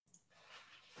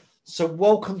So,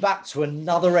 welcome back to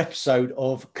another episode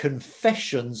of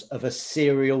Confessions of a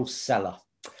Serial Seller.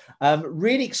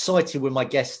 Really excited with my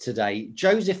guest today.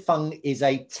 Joseph Fung is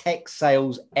a tech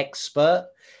sales expert.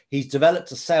 He's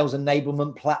developed a sales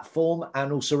enablement platform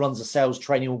and also runs a sales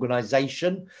training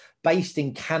organization based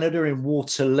in Canada in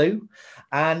Waterloo.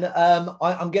 And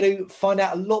I'm going to find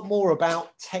out a lot more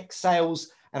about tech sales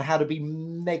and how to be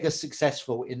mega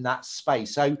successful in that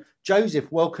space. So, Joseph,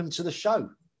 welcome to the show.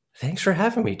 Thanks for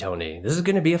having me, Tony. This is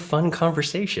going to be a fun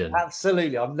conversation.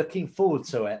 Absolutely. I'm looking forward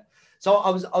to it. So I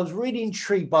was really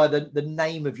intrigued by the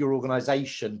name of your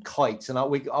organization, Kite, and I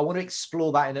want to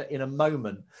explore that in a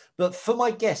moment. But for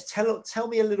my guest, tell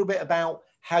me a little bit about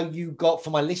how you got, for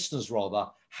my listeners rather,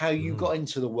 how you Mm, got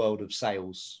into the world of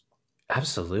sales.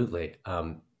 absolutely.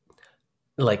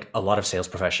 Like a lot of sales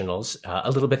professionals,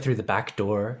 a little bit through the back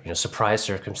door, surprise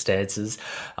circumstances.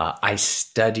 I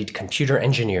studied computer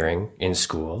engineering in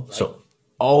school, Right. so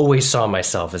always saw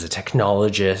myself as a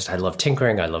technologist. I love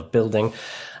tinkering, I love building,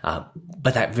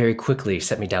 but that very quickly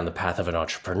set me down the path of an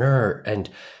entrepreneur. And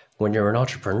when you're an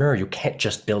entrepreneur, you can't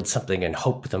just build something and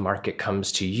hope the market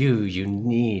comes to you. You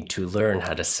need to learn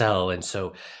how to sell. And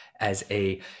so, as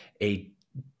a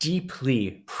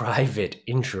deeply private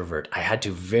introvert, I had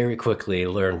to very quickly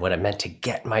learn what it meant to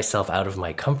get myself out of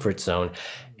my comfort zone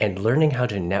and learning how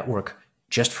to network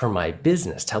just for my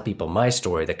business, tell people my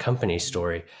story, the company's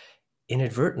story,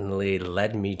 inadvertently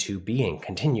led me to being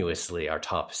continuously our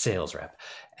top sales rep.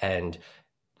 And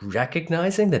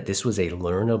recognizing that this was a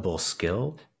learnable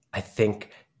skill, I think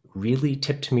really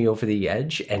tipped me over the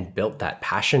edge and built that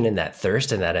passion and that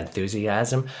thirst and that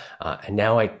enthusiasm. And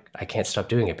now I can't stop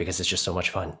doing it because it's just so much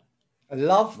fun. I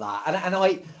love that. And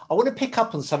I want to pick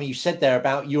up on something you said there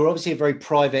about you're obviously a very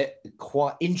private,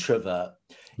 quiet introvert.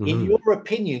 In Mhm. your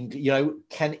opinion,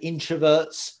 can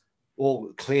introverts,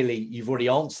 or clearly you've already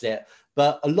answered it,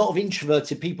 but a lot of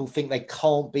introverted people think they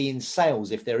can't be in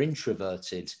sales if they're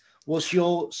introverted. What's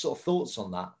your sort of thoughts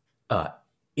on that? Uh,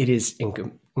 it is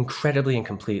incredibly and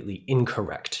completely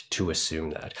incorrect to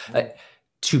assume that.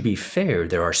 To be fair,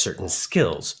 there are certain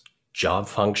skills, job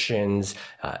functions,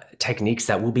 techniques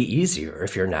that will be easier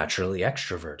if you're naturally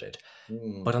extroverted.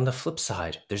 Mm. But on the flip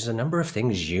side, there's a number of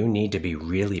things you need to be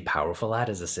really powerful at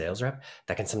as a sales rep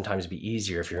that can sometimes be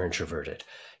easier if you're introverted.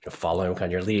 Following up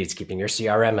on your leads, keeping your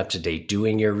CRM up to date,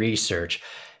 doing your research.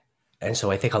 And so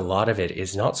I think a lot of it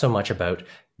is not so much about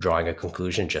drawing a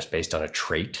conclusion just based on a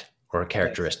trait or a Yes.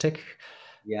 characteristic,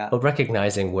 Yeah. but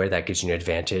recognizing where that gives you an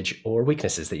advantage or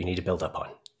weaknesses that you need to build up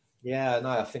on. Yeah. No,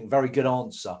 I think very good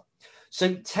answer.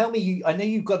 So tell me, I know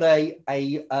you've got a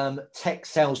tech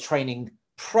sales training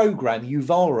program,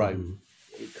 Uvaro,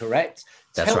 Mhm. correct?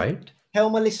 That's Tell right. tell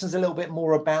my listeners a little bit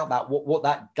more about that, what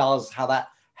that does, how that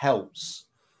helps.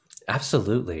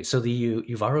 Absolutely. So the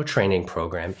Uvaro training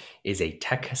program is a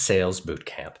tech sales boot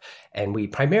camp, and we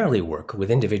primarily work with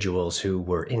individuals who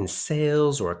were in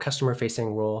sales or a customer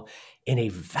facing role in a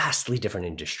vastly different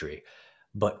industry,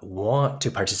 but want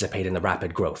to participate in the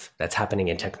rapid growth that's happening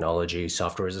in technology,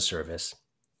 software as a service.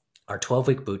 Our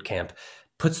 12-week boot camp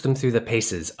puts them through the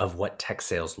paces of what tech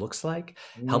sales looks like,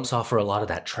 Mm, helps offer a lot of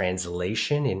that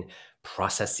translation in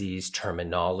processes,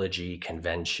 terminology,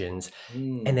 conventions,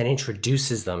 and mm, then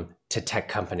introduces them to tech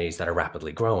companies that are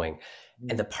rapidly growing.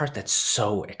 And mm. the part that's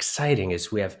so exciting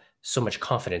is we have so much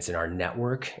confidence in our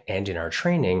network and in our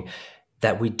training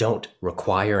that we don't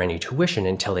require any tuition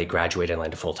until they graduate and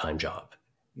land a full-time job.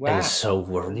 And Wow. so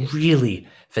we're Brilliant. really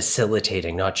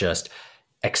facilitating not just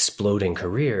exploding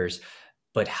careers,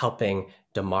 but helping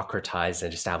democratize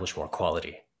and establish more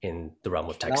quality in the realm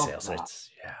of tech Love sales. And that.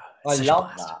 yeah, I it's such a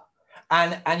love blast.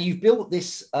 that. And you've built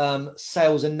this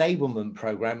sales enablement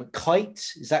program, Kite,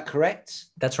 is that correct?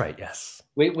 That's right. Yes.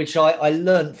 Which I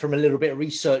learned from a little bit of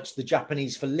research, the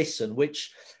Japanese for listen,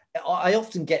 which I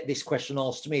often get this question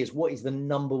asked to me is what is the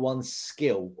number one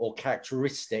skill or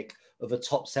characteristic of a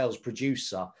top sales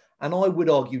producer? And I would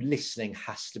argue listening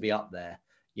has to be up there.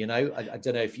 I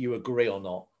don't know if you agree or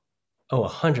not. Oh,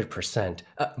 100%.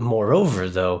 Moreover,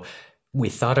 though, we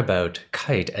thought about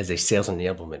Kite as a sales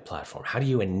enablement platform. How do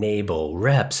you enable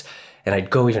reps? And I'd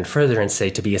go even further and say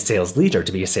to be a sales leader,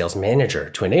 to be a sales manager,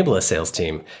 to enable a sales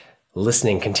team,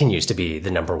 listening continues to be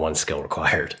the number one skill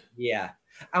required. Yeah.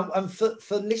 And for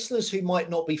listeners who might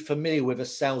not be familiar with a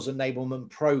sales enablement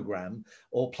program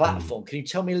or Mm. platform, can you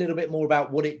tell me a little bit more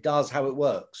about what it does, how it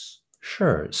works?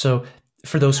 Sure. So,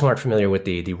 for those who aren't familiar with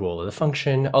the role of the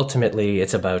function, ultimately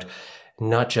it's about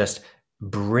not just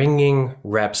bringing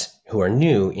reps who are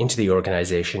new into the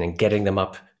organization and getting them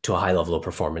up to a high level of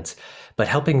performance, but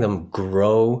helping them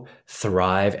grow,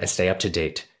 thrive, and stay up to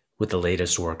date with the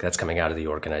latest work that's coming out of the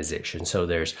organization. So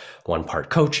there's one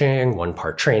part coaching, one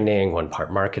part training, one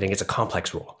part marketing. It's a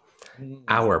complex role. Mm.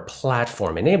 Our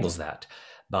platform enables that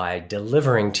by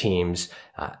delivering teams.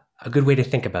 A good way to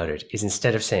think about it is,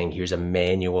 instead of saying, here's a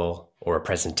manual or a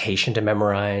presentation to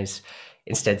memorize,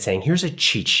 instead saying, here's a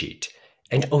cheat sheet.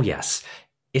 And oh, yes,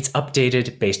 it's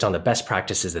updated based on the best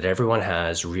practices that everyone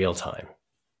has real time.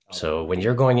 So when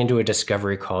you're going into a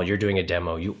discovery call, you're doing a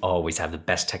demo, you always have the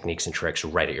best techniques and tricks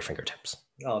right at your fingertips.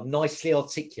 Oh, nicely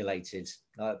articulated.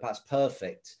 That's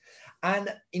perfect.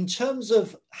 And in terms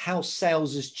of how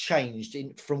sales has changed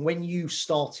from when you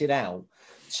started out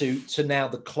to now,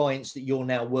 the clients that you're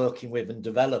now working with and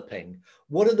developing,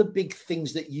 what are the big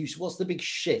things what's the big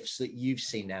shifts that you've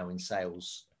seen now in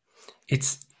sales?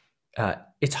 It's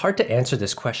hard to answer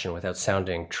this question without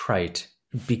sounding trite,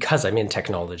 because I'm in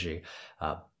technology,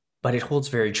 but it holds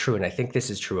very true. And I think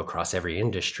this is true across every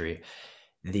industry.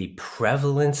 The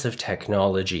prevalence of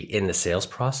technology in the sales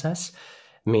process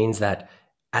means that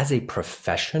as a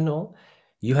professional,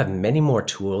 you have many more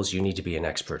tools you need to be an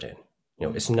expert in.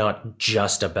 It's not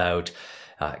just about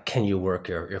can you work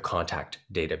your contact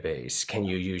database? Can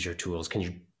you use your tools? Can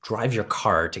you drive your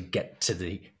car to get to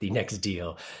the next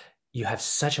deal? You have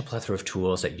such a plethora of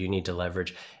tools that you need to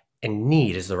leverage, and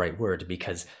need is the right word,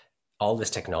 because all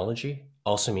this technology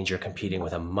also means you're competing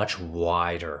with a much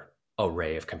wider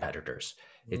array of competitors.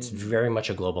 It's very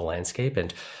much a global landscape.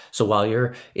 And so while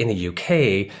you're in the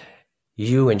UK,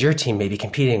 you and your team may be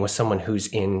competing with someone who's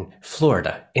in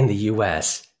Florida, in the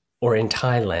US, or in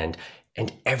Thailand,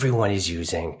 and everyone is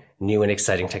using new and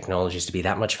exciting technologies to be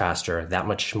that much faster, that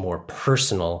much more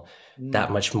personal,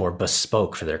 that much more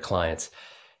bespoke for their clients.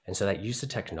 And so that use of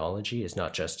technology is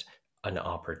not just an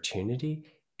opportunity,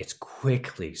 it's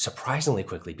surprisingly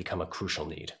quickly become a crucial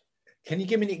need. Can you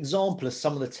give me an example of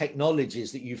some of the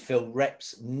technologies that you feel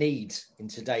reps need in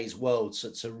today's world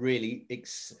to really,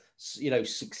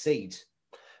 succeed?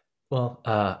 Well,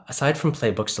 aside from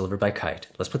playbooks delivered by Kite,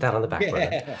 let's put that on the back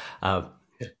burner.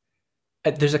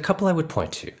 There's a couple I would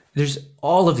point to. There's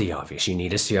all of the obvious. You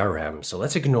need a CRM, so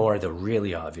let's ignore the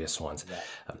really obvious ones.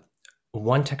 Yeah.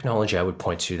 One technology I would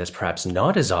point to that's perhaps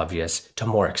not as obvious to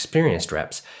more experienced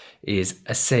reps is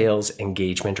a sales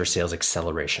engagement or sales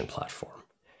acceleration platform.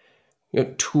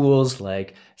 Tools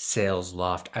like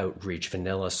SalesLoft, Outreach,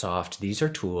 VanillaSoft, these are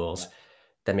tools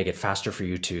that make it faster for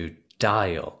you to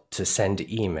dial, to send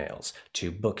emails,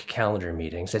 to book calendar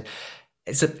meetings. And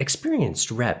as an experienced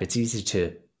rep, it's easy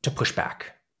to push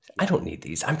back. I don't need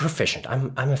these. I'm proficient.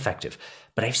 I'm effective.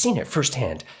 But I've seen it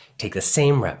firsthand. Take the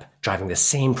same rep, driving the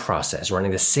same process,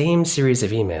 running the same series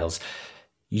of emails.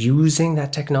 Using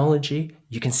that technology,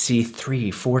 you can see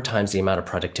 3-4 times the amount of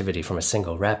productivity from a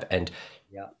single rep. And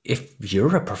if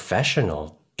you're a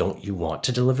professional, don't you want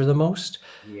to deliver the most?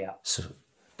 Yeah. So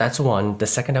that's one. The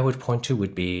second I would point to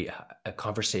would be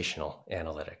conversational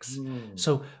analytics.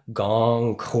 So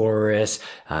Gong, Chorus,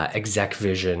 Exec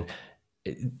Vision.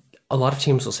 A lot of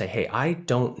teams will say, hey, I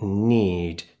don't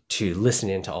need to listen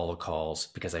into all the calls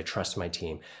because I trust my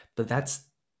team. But that's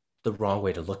the wrong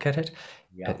way to look at it.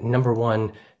 Yeah. Number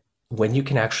one, when you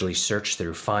can actually search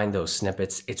through, find those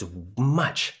snippets, it's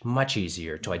much, much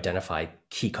easier to identify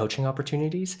key coaching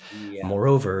opportunities. Yeah.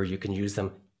 Moreover, you can use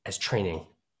them as training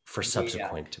for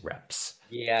subsequent reps.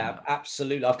 Yeah,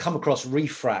 absolutely. I've come across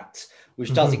Refract,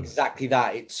 which does exactly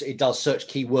that. It does search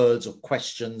keywords or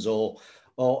questions or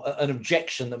an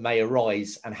objection that may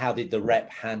arise, and how did the rep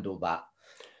handle that?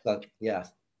 So, yeah.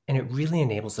 And it really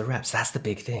enables the reps. That's the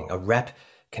big thing. A rep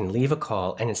can leave a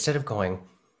call, and instead of going,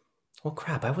 well,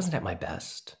 crap, I wasn't at my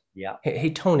best. Yeah. Hey,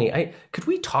 Tony, could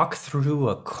we talk through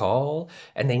a call?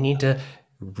 And they need to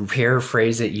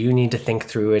paraphrase it. You need to think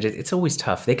through it. It's always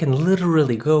tough. They can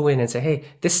literally go in and say, hey,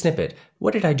 this snippet,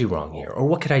 what did I do wrong here? Or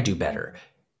what could I do better?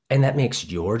 And that makes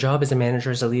your job as a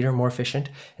manager, as a leader, more efficient.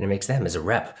 And it makes them as a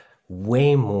rep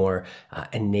way more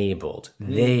enabled.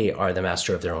 They are the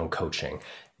master of their own coaching.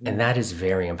 And that is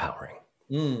very empowering.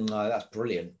 That's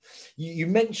brilliant. You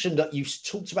mentioned that you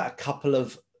talked about a couple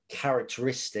of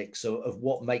characteristics of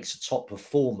what makes a top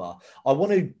performer. I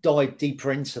want to dive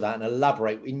deeper into that and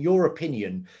elaborate. In your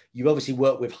opinion, you obviously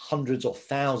work with hundreds or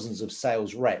thousands of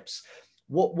sales reps.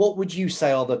 What would you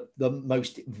say are the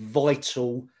most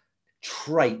vital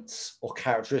traits or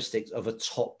characteristics of a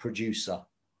top producer?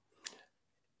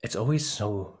 It's always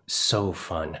so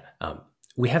fun.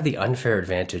 We have the unfair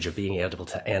advantage of being able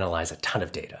to analyze a ton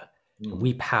of data.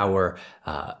 We power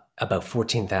about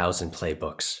 14,000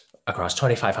 playbooks across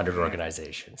 2,500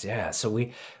 organizations. Yeah, so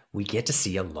we get to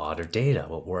see a lot of data,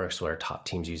 what works, what are top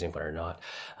teams using, what are not.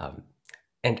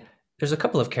 And there's a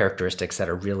couple of characteristics that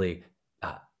are really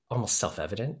almost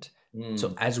self-evident. So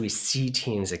Mm, as we see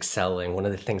teams excelling, one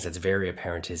of the things that's very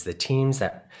apparent is the teams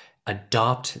that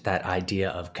adopt that idea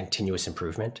of continuous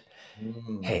improvement.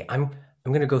 mm, Hey, I'm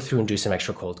going to go through and do some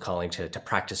extra cold calling to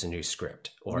practice a new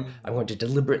script, or I'm mm, going to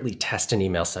deliberately test an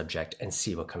email subject and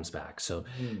see what comes back. So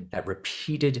mm, that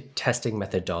repeated testing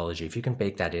methodology, if you can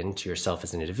bake that into yourself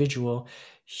as an individual,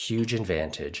 huge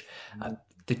advantage. Uh, mm.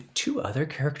 the two other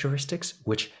characteristics,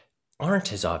 which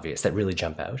aren't as obvious that really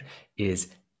jump out, is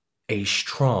a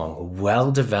strong,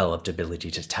 well developed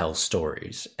ability to tell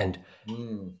stories. And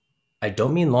Mm. I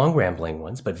don't mean long rambling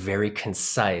ones, but very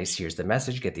concise. Here's the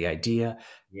message, get the idea,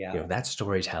 Yeah, that's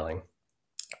storytelling.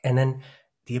 And then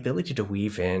the ability to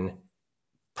weave in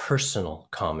personal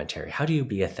commentary. How do you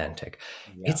be authentic?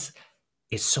 yeah. It's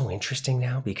it's so interesting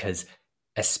now because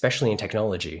especially in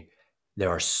technology, there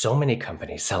are so many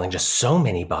companies selling just so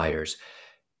many buyers.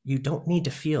 You don't need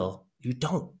to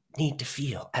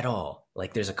feel at all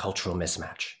like there's a cultural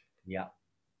mismatch. Yeah.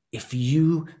 If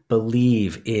you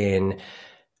believe in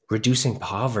reducing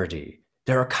poverty,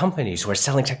 there are companies who are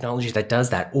selling technology that does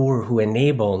that or who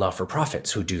enable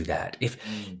not-for-profits who do that. if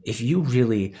Mm, if you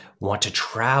really want to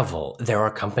travel, there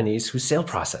are companies whose sale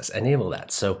process enable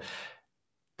that. So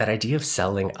that idea of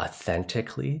selling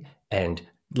authentically and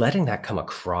letting that come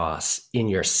across in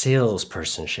your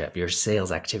salespersonship, your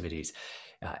sales activities,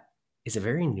 uh, is a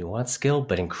very nuanced skill,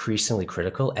 but increasingly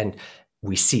critical. And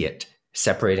we see it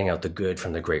separating out the good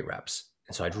from the great reps.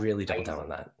 And so I'd really double down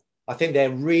amazing. on that. I think they're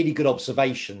really good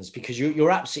observations because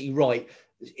you're absolutely right.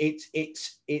 It's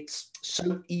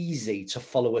so easy to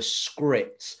follow a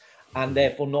script and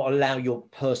therefore not allow your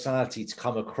personality to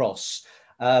come across.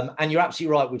 And you're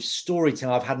absolutely right with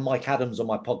storytelling. I've had Mike Adams on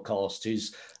my podcast,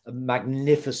 who's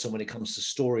magnificent when it comes to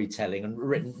storytelling and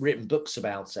written books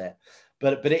about it.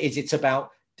 But it's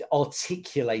about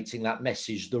articulating that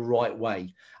message the right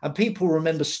way. And people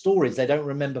remember stories; they don't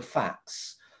remember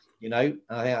facts. I think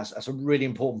that's a really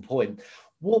important point.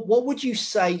 What would you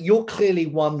say? You're clearly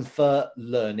one for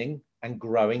learning and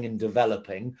growing and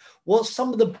developing. What's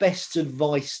some of the best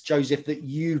advice, Joseph, that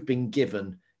you've been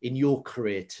given in your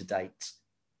career to date?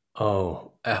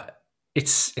 Oh,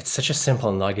 it's such a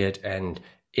simple nugget, and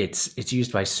it's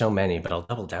used by so many. But I'll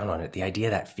double down on it. The idea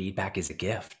that feedback is a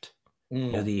gift.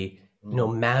 Mm, The no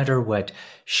mm, matter what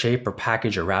shape or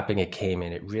package or wrapping it came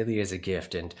in, it really is a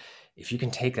gift. And if you can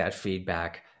take that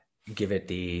feedback, give it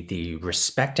the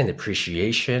respect and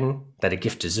appreciation that a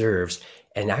gift deserves,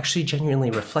 and actually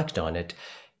genuinely reflect on it,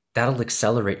 that'll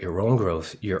accelerate your own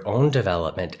growth, your own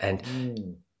development, and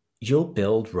mm. you'll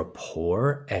build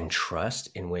rapport and trust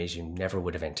in ways you never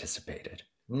would have anticipated.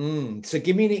 So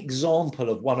give me an example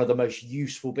of one of the most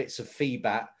useful bits of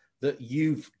feedback that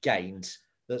you've gained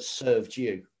that served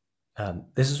you.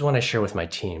 This is one I share with my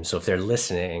team. So if they're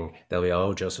listening, they'll be,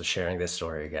 oh, Joseph's sharing this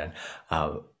story again.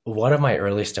 One of my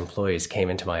earliest employees came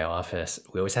into my office.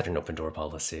 We always had an open door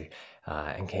policy,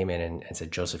 and came in and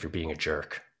said, Joseph, you're being a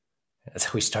jerk. That's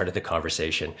how we started the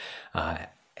conversation.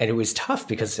 And it was tough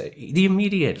because the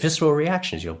immediate visceral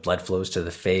reactions, blood flows to the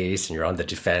face and you're on the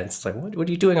defense. It's like, what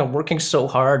are you doing? I'm working so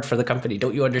hard for the company.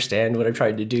 Don't you understand what I'm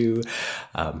trying to do?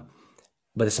 Um,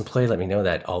 but this employee let me know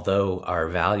that although our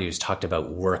values talked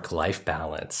about work-life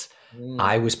balance, Mm,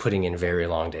 I was putting in very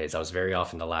long days. I was very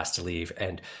often the last to leave.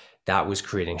 And that was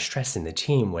creating stress in the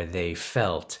team where they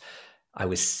felt I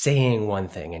was saying one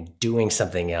thing and doing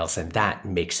something else, and that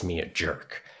makes me a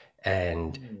jerk.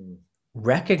 And mm,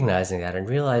 recognizing that and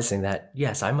realizing that,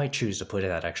 yes, I might choose to put in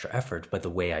that extra effort, but the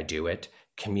way I do it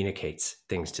communicates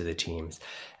things to the teams.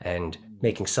 And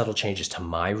making subtle changes to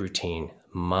my routine,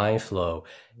 my flow,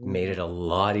 made mm, it a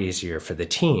lot easier for the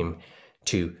team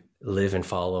to live and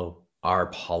follow our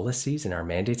policies and our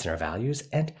mandates and our values,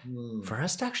 and mm, for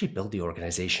us to actually build the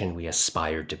organization we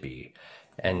aspired to be.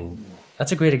 And mm.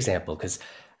 that's a great example because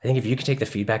I think if you can take the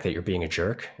feedback that you're being a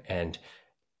jerk and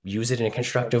use it in a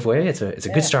constructive way, it's a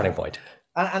good Yeah. starting point.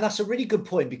 And that's a really good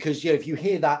point because if you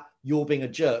hear that you're being a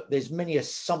jerk, there's many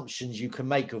assumptions you can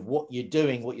make of what you're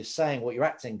doing, what you're saying, what you're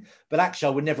acting. But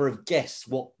actually, I would never have guessed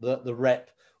what the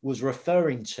rep was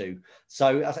referring to.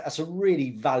 So that's a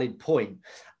really valid point.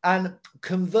 And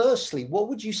conversely, what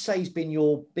would you say has been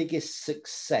your biggest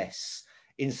success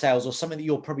in sales, or something that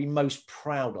you're probably most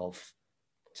proud of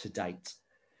to date?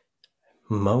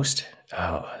 Most,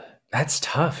 oh, that's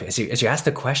tough. As you ask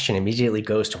the question, immediately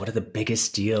goes to what are the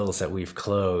biggest deals that we've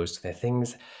closed? The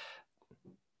things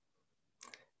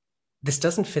this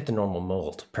doesn't fit the normal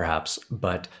mold, perhaps,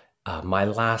 but my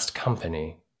last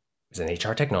company was an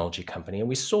HR technology company, and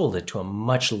we sold it to a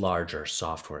much larger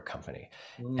software company.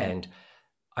 Mm, And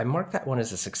I marked that one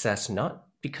as a success, not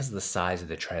because of the size of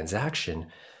the transaction,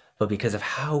 but because of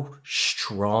how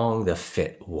strong the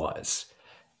fit was.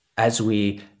 As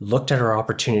we looked at our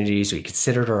opportunities, we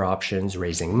considered our options,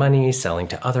 raising money, selling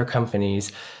to other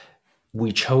companies.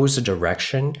 We chose a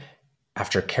direction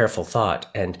after careful thought,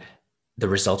 and the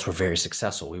results were very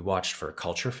successful. We watched for a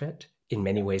culture fit. In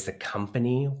many ways, the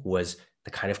company was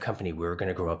the kind of company we were going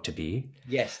to grow up to be.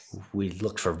 Yes. We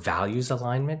looked for values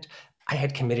alignment. I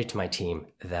had committed to my team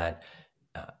that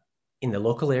in the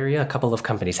local area, a couple of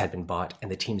companies had been bought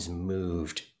and the teams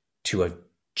moved to a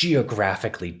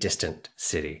geographically distant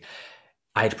city.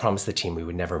 I had promised the team we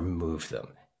would never move them.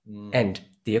 And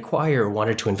the acquirer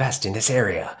wanted to invest in this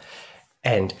area.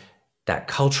 And that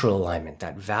cultural alignment,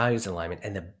 that values alignment,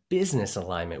 and the business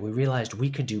alignment, we realized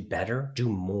we could do better, do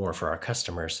more for our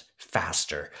customers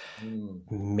faster,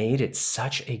 made it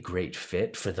such a great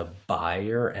fit for the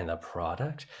buyer and the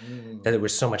product that it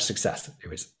was so much success.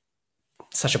 It was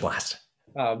such a blast.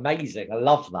 Oh, amazing. I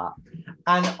love that.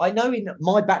 And I know in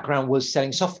my background was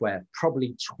selling software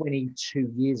probably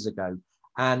 22 years ago.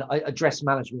 And I addressed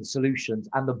management solutions.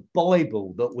 And the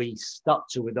Bible that we stuck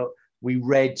to, that we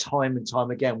read time and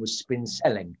time again, was spin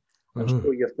selling. I'm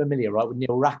sure you're familiar, right, with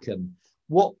Neil Rackham.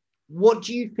 What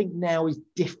do you think now is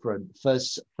different for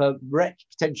reps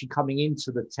potentially coming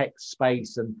into the tech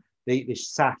space and the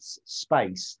SaaS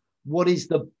space? What is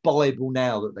the Bible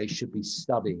now that they should be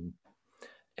studying?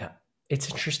 Yeah, it's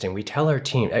interesting. We tell our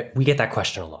team, we get that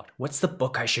question a lot. What's the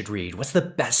book I should read? What's the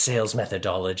best sales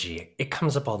methodology? It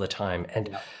comes up all the time.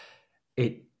 And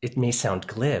it may sound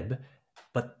glib,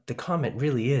 but the comment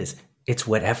really is, it's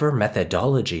whatever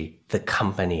methodology the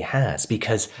company has,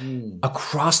 because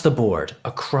across the board,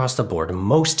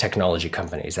 most technology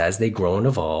companies, as they grow and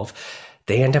evolve,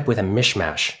 they end up with a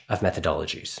mishmash of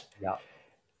methodologies. Yeah.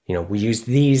 You know, we use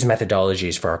these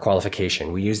methodologies for our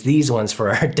qualification. We use these ones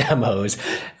for our demos.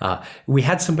 We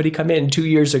had somebody come in 2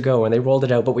 years ago and they rolled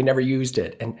it out, but we never used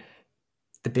it. And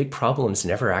the big problem is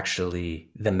never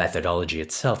actually the methodology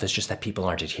itself. It's just that people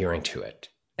aren't adhering to it.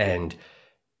 And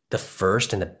the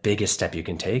first and the biggest step you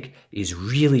can take is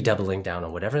really doubling down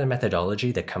on whatever the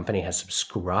methodology the company has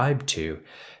subscribed to,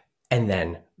 and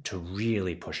then to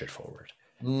really push it forward.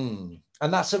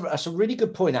 And that's a really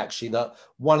good point, actually, that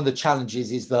one of the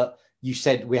challenges is that you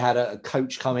said we had a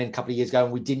coach come in a couple of years ago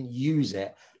and we didn't use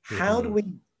it. How do we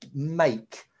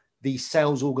make these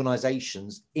sales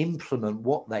organizations implement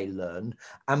what they learn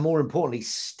and, more importantly,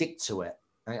 stick to it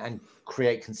and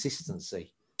create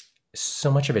consistency?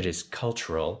 So much of it is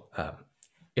cultural.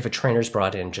 If a trainer's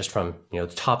brought in just from the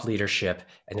top leadership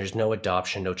and there's no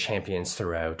adoption, no champions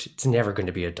throughout, it's never going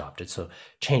to be adopted. So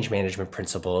change management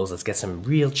principles, let's get some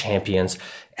real champions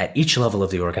at each level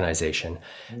of the organization.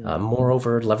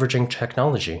 Moreover, leveraging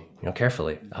technology,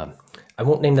 carefully. I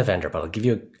won't name the vendor, but I'll give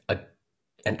you an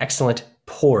excellent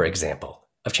poor example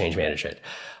of change management.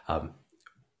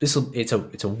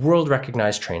 It's a world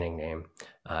recognized training name.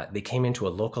 They came into a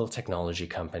local technology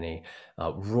company,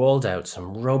 rolled out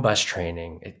some robust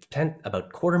training. It spent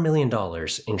about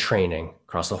 $250,000 in training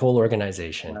across the whole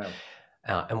organization.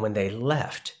 Wow. And when they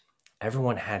left,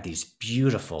 everyone had these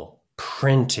beautiful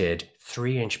printed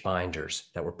 3-inch binders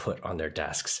that were put on their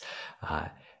desks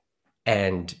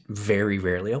and very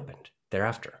rarely opened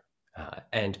thereafter.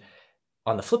 And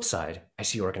on the flip side, I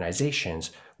see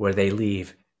organizations where they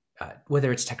leave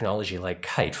whether it's technology like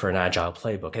Kite for an agile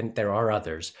playbook, and there are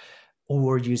others,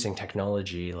 or using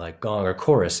technology like Gong or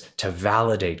Chorus to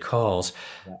validate calls.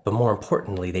 But more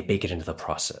importantly, they bake it into the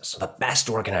process. So the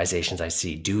best organizations I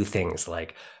see do things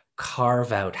like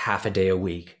carve out half a day a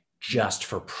week just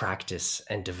for practice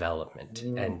and development.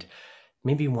 And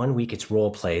maybe 1 week it's role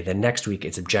play, the next week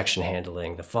it's objection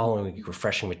handling, the following week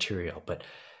refreshing material. But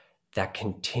that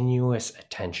continuous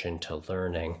attention to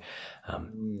learning,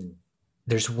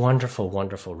 there's wonderful,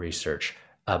 wonderful research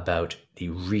about the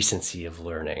recency of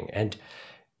learning. And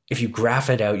if you graph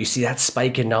it out, you see that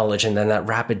spike in knowledge and then that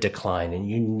rapid decline. And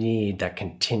you need that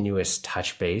continuous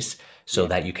touch base so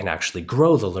that you can actually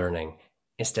grow the learning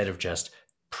instead of just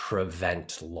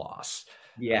prevent loss.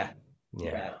 Yeah.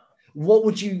 What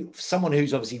would you, someone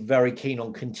who's obviously very keen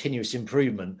on continuous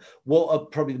improvement, what are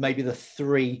probably maybe the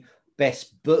 3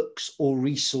 best books or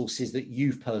resources that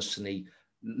you've personally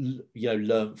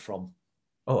learned from?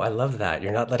 Oh, I love that.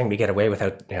 You're not letting me get away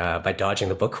without by dodging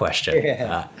the book question.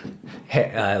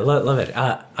 Love it.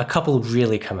 A couple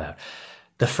really come out.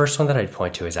 The first one that I'd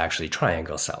point to is actually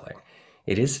triangle selling.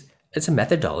 It's a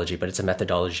methodology, but it's a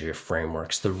methodology of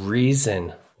frameworks. The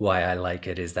reason why I like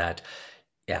it is that,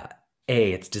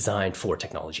 it's designed for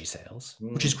technology sales,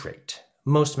 which is great.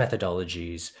 Most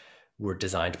methodologies were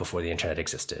designed before the internet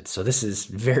existed. So this is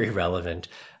very relevant.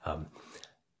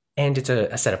 And it's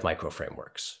a set of micro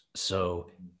frameworks. So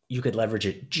you could leverage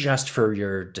it just for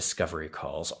your discovery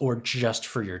calls or just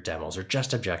for your demos or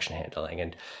just objection handling.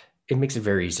 And it makes it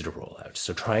very easy to roll out.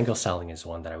 So triangle selling is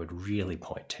one that I would really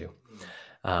point to.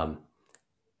 Um,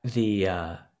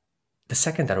 the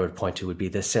second that I would point to would be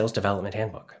the sales development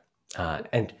handbook.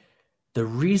 And the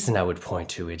reason I would point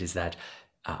to it is that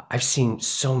I've seen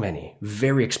so many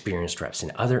very experienced reps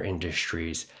in other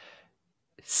industries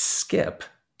skip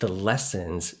the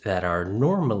lessons that are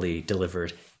normally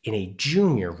delivered in a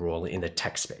junior role in the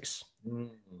tech space.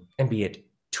 And be it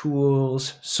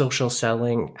tools, social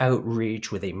selling,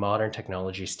 outreach with a modern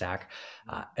technology stack.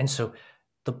 And so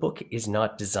the book is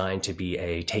not designed to be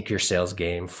a take your sales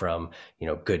game from,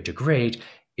 good to great.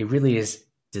 It really is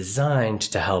designed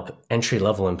to help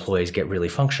entry-level employees get really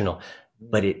functional,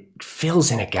 but it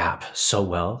fills in a gap so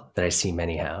well that I see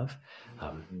many have.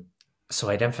 So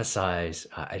I'd emphasize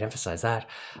that.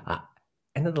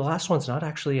 And then the last one's not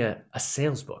actually a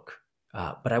sales book,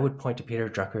 but I would point to Peter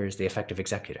Drucker's The Effective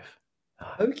Executive.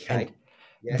 Okay.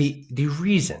 Yes. The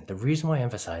reason why I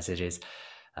emphasize it is,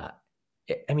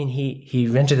 he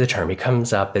invented the term. He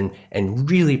comes up and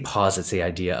really posits the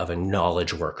idea of a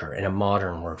knowledge worker in a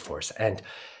modern workforce. And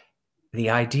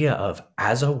the idea of,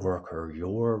 as a worker,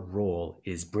 your role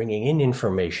is bringing in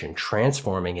information,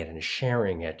 transforming it, and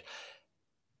sharing it.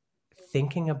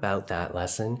 Thinking about that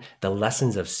lesson, the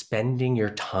lessons of spending your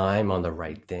time on the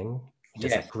right thing. He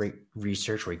does that great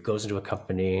research where he goes into a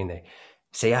company and they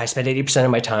say, I spend 80%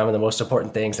 of my time on the most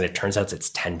important things, and it turns out it's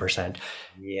 10%.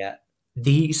 Yeah.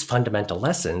 These fundamental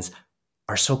lessons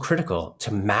are so critical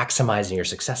to maximizing your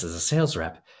success as a sales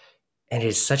rep. And it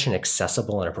is such an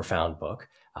accessible and a profound book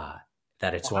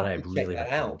that it's one I really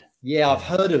recommend. Yeah, I've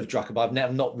heard of Drucker, but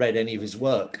I've not read any of his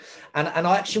work. And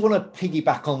I actually want to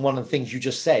piggyback on one of the things you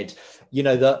just said,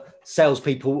 that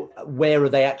salespeople, where are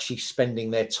they actually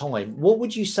spending their time? What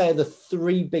would you say are the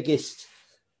three biggest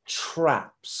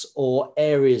traps or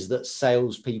areas that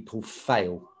salespeople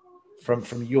fail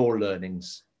from your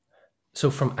learnings?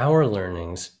 So from our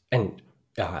learnings, and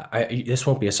this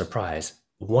won't be a surprise,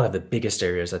 one of the biggest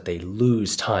areas that they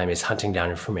lose time is hunting down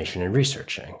information and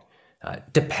researching.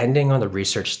 Depending on the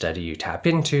research study you tap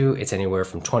into, it's anywhere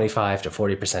from 25 to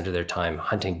 40% of their time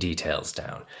hunting details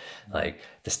down, like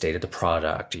the state of the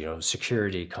product,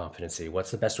 security, competency,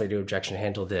 what's the best way to objection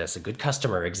handle this, a good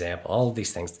customer example, all of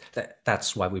these things.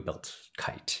 That's why we built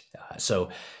Kite. So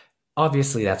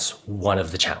obviously that's one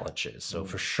of the challenges. So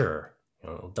for sure,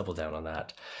 I'll double down on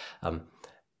that.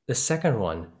 The second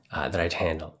one that I'd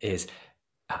handle is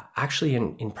actually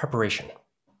in preparation.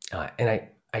 And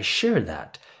I share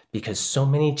that because so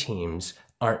many teams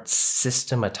aren't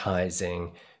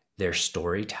systematizing their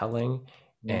storytelling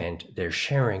and their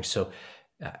sharing. So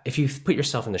if you put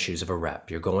yourself in the shoes of a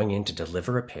rep, you're going in to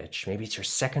deliver a pitch, maybe it's your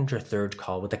second or third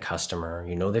call with the customer,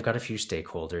 they've got a few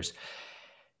stakeholders.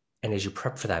 And as you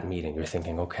prep for that meeting, you're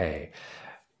thinking, okay,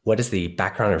 what is the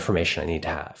background information I need to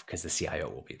have? Because the CIO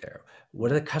will be there. What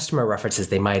are the customer references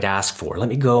they might ask for? Let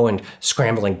me go and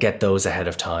scramble and get those ahead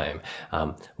of time.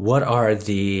 What are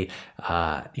the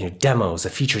demos, the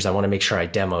features I want to make sure I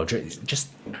demo? Just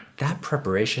that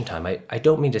preparation time. I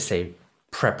don't mean to say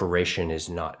preparation is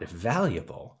not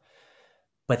valuable,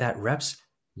 but that reps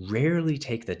rarely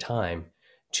take the time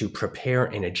to prepare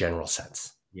in a general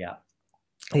sense. Yeah.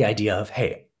 The idea of,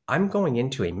 hey, I'm going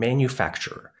into a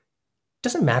manufacturer.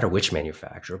 Doesn't matter which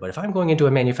manufacturer, but if I'm going into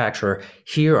a manufacturer,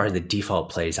 here are the default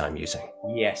plays I'm using.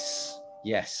 Yes.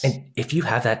 And if you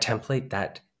have that template,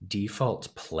 that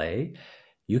default play,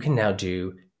 you can now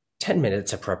do 10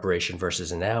 minutes of preparation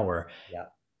versus an hour. Yeah.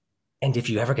 And if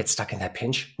you ever get stuck in that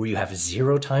pinch where you have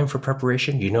zero time for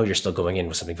preparation, you're still going in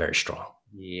with something very strong.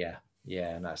 Yeah. Yeah,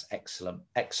 and that's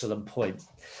excellent point.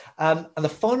 And the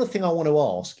final thing I want to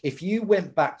ask, if you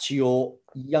went back to your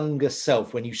younger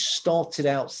self when you started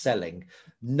out selling,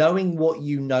 knowing what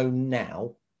you know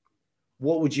now,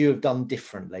 what would you have done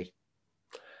differently?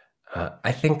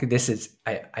 I think this is,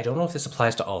 I don't know if this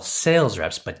applies to all sales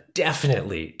reps, but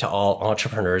definitely to all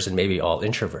entrepreneurs and maybe all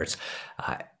introverts.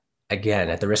 Again,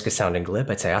 at the risk of sounding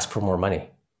glib, I'd say ask for more money.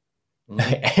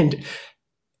 And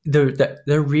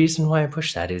the reason why I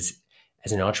push that is,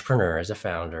 as an entrepreneur, as a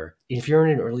founder, if you're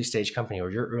in an early stage company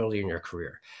or you're early in your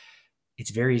career,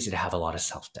 it's very easy to have a lot of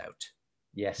self-doubt.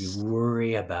 Yes. You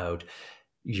worry about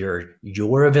your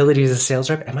ability as a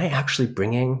sales rep. Am I actually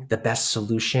bringing the best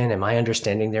solution? Am I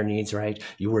understanding their needs right?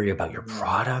 You worry about your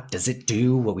product. Does it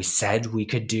do what we said we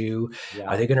could do? Yeah.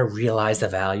 Are they going to realize the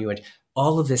value? And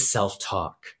all of this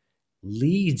self-talk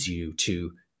leads you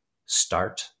to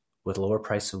start with lower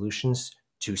price solutions,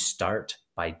 to start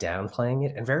by downplaying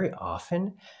it. And very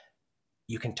often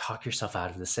you can talk yourself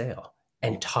out of the sale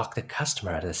and talk the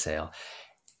customer out of the sale.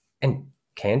 And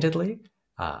candidly,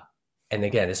 and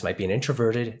again, this might be an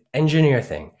introverted engineer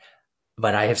thing,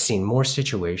 but I have seen more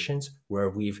situations where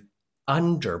we've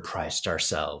underpriced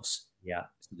ourselves. Yeah.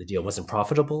 So the deal wasn't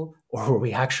profitable, or where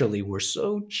we actually were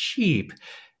so cheap,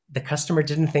 the customer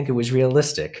didn't think it was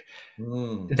realistic.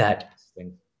 That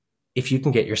Interesting. if you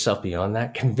can get yourself beyond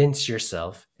that, convince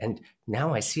yourself. And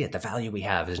now I see it, the value we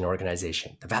have as an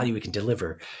organization, the value we can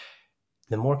deliver,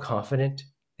 the more confident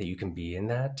that you can be in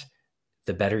that,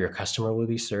 the better your customer will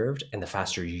be served and the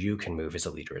faster you can move as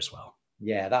a leader as well.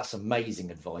 Yeah, that's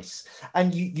amazing advice.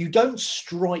 And you don't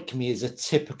strike me as a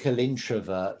typical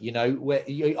introvert, where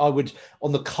I would,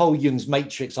 on the Carl Jung's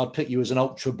matrix, I'd put you as an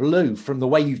ultra blue from the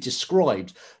way you've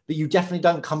described, but you definitely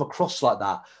don't come across like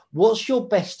that. What's your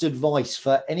best advice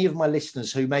for any of my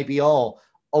listeners who maybe are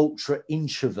ultra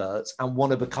introverts and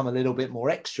want to become a little bit more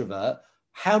extrovert?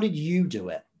 How did you do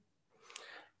it?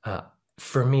 Uh,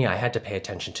 for me, I had to pay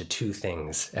attention to two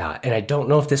things. And I don't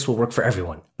know if this will work for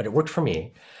everyone, but it worked for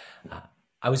me.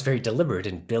 I was very deliberate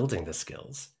in building the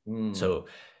skills. So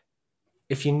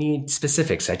if you need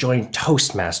specifics, I joined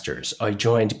Toastmasters, I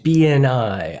joined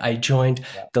BNI, I joined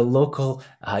the local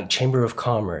Chamber of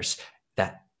Commerce,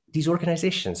 that these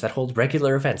organizations that hold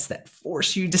regular events that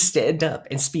force you to stand up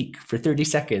and speak for 30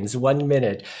 seconds, 1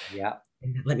 minute,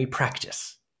 and let me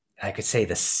practice. I could say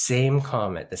the same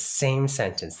comment, the same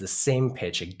sentence, the same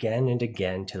pitch again and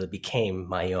again till it became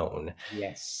my own.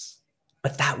 Yes.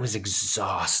 But that was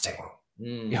exhausting.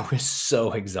 It was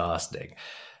so exhausting.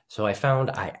 So I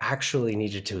found I actually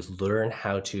needed to learn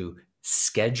how to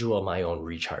schedule my own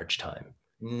recharge time.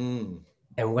 And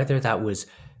whether that was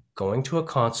going to a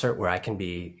concert where I can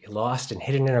be lost and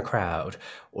hidden in a crowd,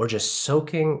 or just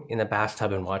soaking in the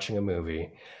bathtub and watching a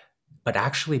movie, but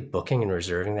actually booking and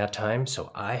reserving that time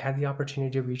so I had the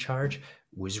opportunity to recharge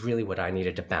was really what I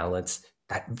needed to balance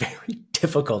that very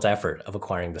difficult effort of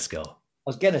acquiring the skill. I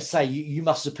was going to say, you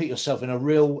must have put yourself in a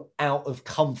real out of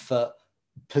comfort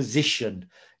position,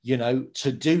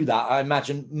 to do that. I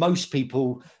imagine most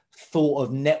people thought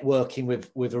of networking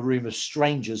with a room of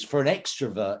strangers for an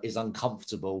extrovert is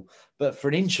uncomfortable, but for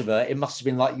an introvert, it must have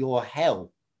been like your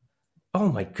hell.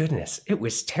 Oh my goodness, it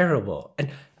was terrible.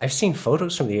 And I've seen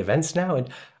photos from the events now, and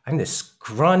I'm this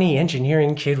scrawny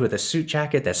engineering kid with a suit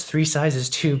jacket that's 3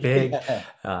 sizes too big.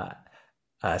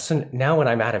 So now when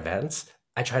I'm at events,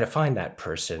 I try to find that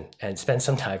person and spend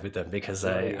some time with them because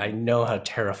I know how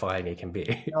terrifying it can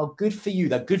be. Oh, good for you.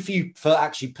 Though. Good for you for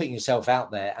actually putting yourself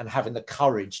out there and having the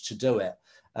courage to do it.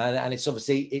 And it's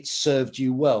obviously, it's served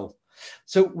you well.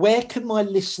 So where can my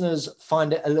listeners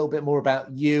find out a little bit more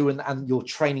about you and your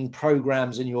training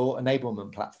programs and your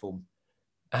enablement platform?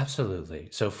 Absolutely.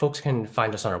 So folks can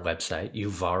find us on our website,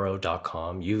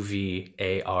 uvaro.com,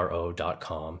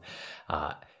 uvaro.com.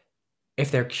 If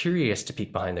they're curious to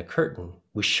peek behind the curtain,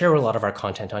 we share a lot of our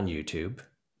content on YouTube.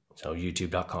 So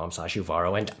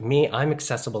youtube.com/uvaro. And me, I'm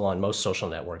accessible on most social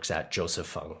networks at Joseph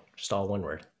Fung, just all one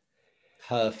word.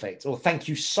 Perfect. Well, thank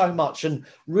you so much and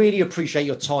really appreciate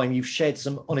your time. You've shared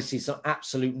honestly, some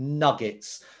absolute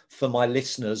nuggets for my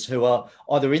listeners who are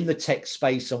either in the tech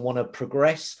space and want to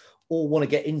progress or want to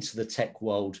get into the tech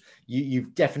world.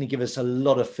 You've definitely given us a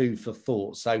lot of food for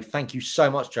thought. So thank you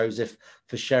so much, Joseph,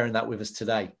 for sharing that with us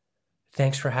today.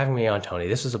 Thanks for having me on, Tony.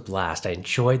 This was a blast. I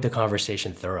enjoyed the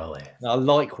conversation thoroughly.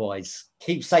 Likewise.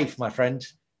 Keep safe, my friend.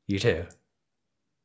 You too.